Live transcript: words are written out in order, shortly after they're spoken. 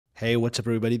Hey, what's up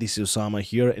everybody? This is Osama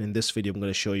here, and in this video I'm going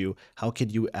to show you how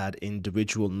can you add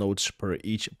individual notes per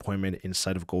each appointment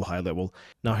inside of GoHighLevel.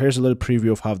 Now here's a little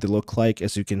preview of how they look like.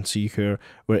 As you can see here,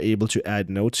 we're able to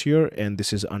add notes here, and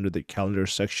this is under the calendar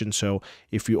section. So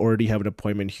if you already have an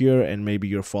appointment here and maybe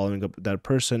you're following up with that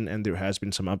person and there has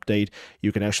been some update,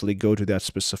 you can actually go to that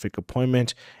specific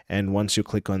appointment, and once you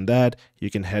click on that,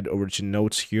 you can head over to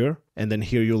notes here, and then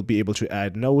here you'll be able to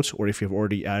add notes, or if you've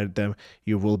already added them,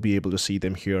 you will be able to see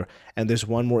them here. And there's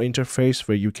one more interface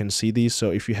where you can see these. So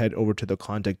if you head over to the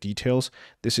contact details,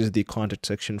 this is the contact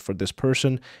section for this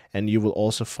person, and you will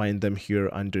also find them here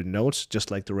under notes,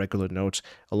 just like the regular notes,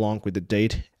 along with the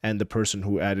date and the person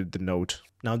who added the note.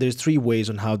 Now there's three ways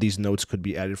on how these notes could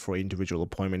be added for individual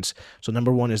appointments. So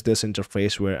number one is this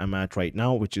interface where I'm at right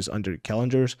now, which is under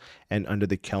calendars, and under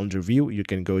the calendar view, you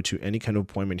can go to any kind of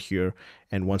appointment here.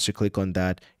 And once you click on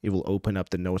that, it will open up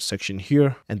the notes section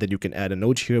here, and then you can add a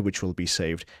note here, which will be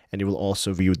saved. And you will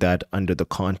also view that under the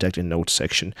contact and notes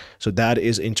section. So that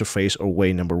is interface or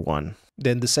way number one.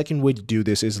 Then the second way to do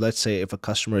this is, let's say if a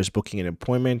customer is booking an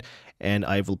appointment and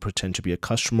I will pretend to be a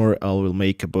customer, I will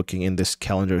make a booking in this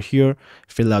calendar here,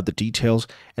 fill out the details,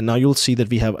 and now you'll see that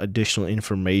we have additional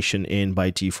information in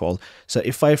by default. So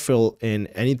if I fill in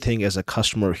anything as a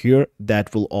customer here,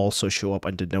 that will also show up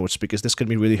under notes, because this can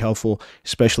be really helpful,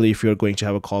 especially if you're going to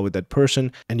have a call with that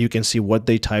person and you can see what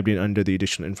they typed in under the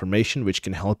additional information, which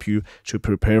can help you to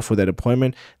prepare for that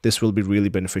appointment. This will be really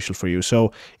beneficial for you.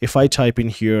 So if I type in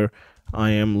here,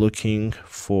 I am looking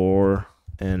for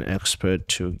an expert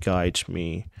to guide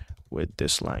me with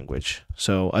this language.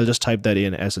 So I'll just type that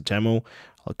in as a demo.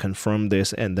 I'll confirm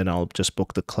this, and then I'll just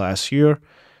book the class here.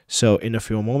 So in a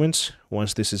few moments,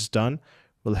 once this is done,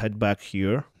 we'll head back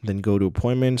here, then go to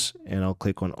appointments, and I'll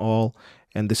click on all.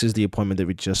 And this is the appointment that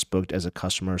we just booked as a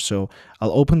customer. So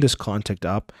I'll open this contact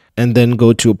up and then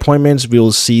go to appointments.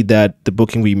 We'll see that the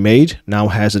booking we made now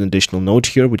has an additional note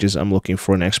here, which is I'm looking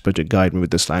for an expert to guide me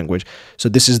with this language. So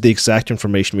this is the exact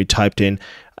information we typed in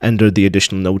under the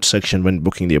additional notes section when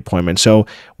booking the appointment. So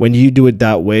when you do it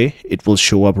that way, it will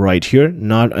show up right here,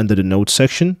 not under the notes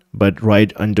section, but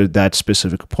right under that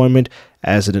specific appointment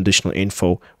as an additional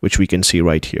info, which we can see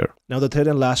right here. Now the third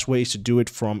and last way is to do it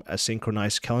from a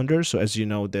synchronized calendar. So as you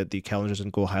know that the calendars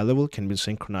in GoHighLevel can be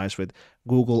synchronized with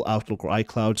Google, Outlook, or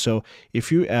iCloud. So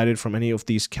if you add it from any of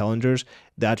these calendars,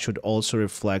 that should also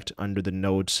reflect under the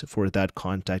notes for that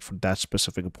contact for that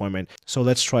specific appointment. So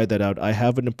let's try that out. I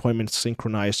have an appointment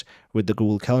synchronized with the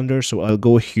Google Calendar. So I'll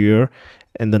go here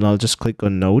and then I'll just click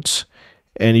on notes.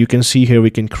 And you can see here we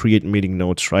can create meeting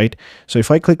notes, right? So if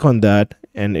I click on that,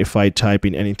 and if I type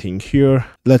in anything here,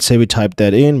 let's say we type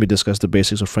that in, we discuss the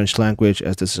basics of French language,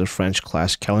 as this is a French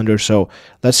class calendar. So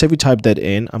let's say we type that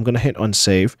in, I'm going to hit on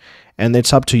save, and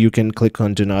it's up to you. You can click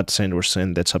on do not send or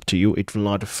send. That's up to you. It will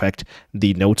not affect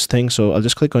the notes thing. So I'll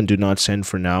just click on do not send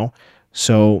for now.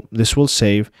 So this will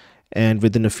save, and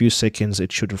within a few seconds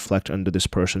it should reflect under this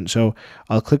person. So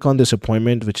I'll click on this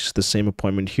appointment, which is the same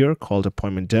appointment here called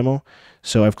appointment demo.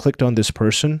 So I've clicked on this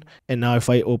person, and now if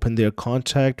I open their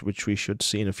contact, which we should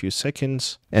see in a few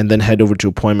seconds, and then head over to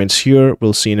appointments here,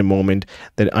 we'll see in a moment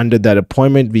that under that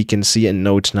appointment we can see a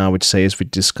note now which says we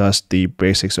discussed the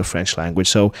basics of French language.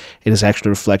 So it is actually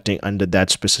reflecting under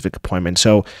that specific appointment.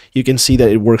 So you can see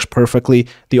that it works perfectly.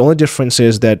 The only difference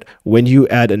is that when you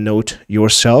add a note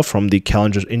yourself from the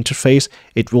calendar interface,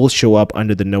 it will show up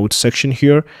under the notes section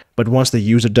here. But once the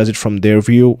user does it from their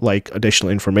view, like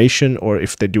additional information, or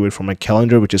if they do it from a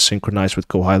calendar which is synchronized with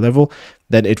GoHighLevel,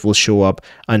 then it will show up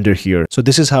under here. So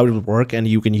this is how it will work, and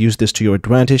you can use this to your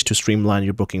advantage to streamline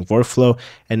your booking workflow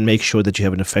and make sure that you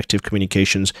have an effective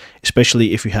communications,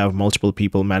 especially if you have multiple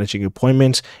people managing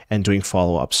appointments and doing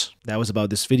follow-ups. That was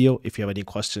about this video. If you have any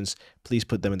questions, please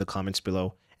put them in the comments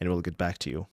below and we'll get back to you.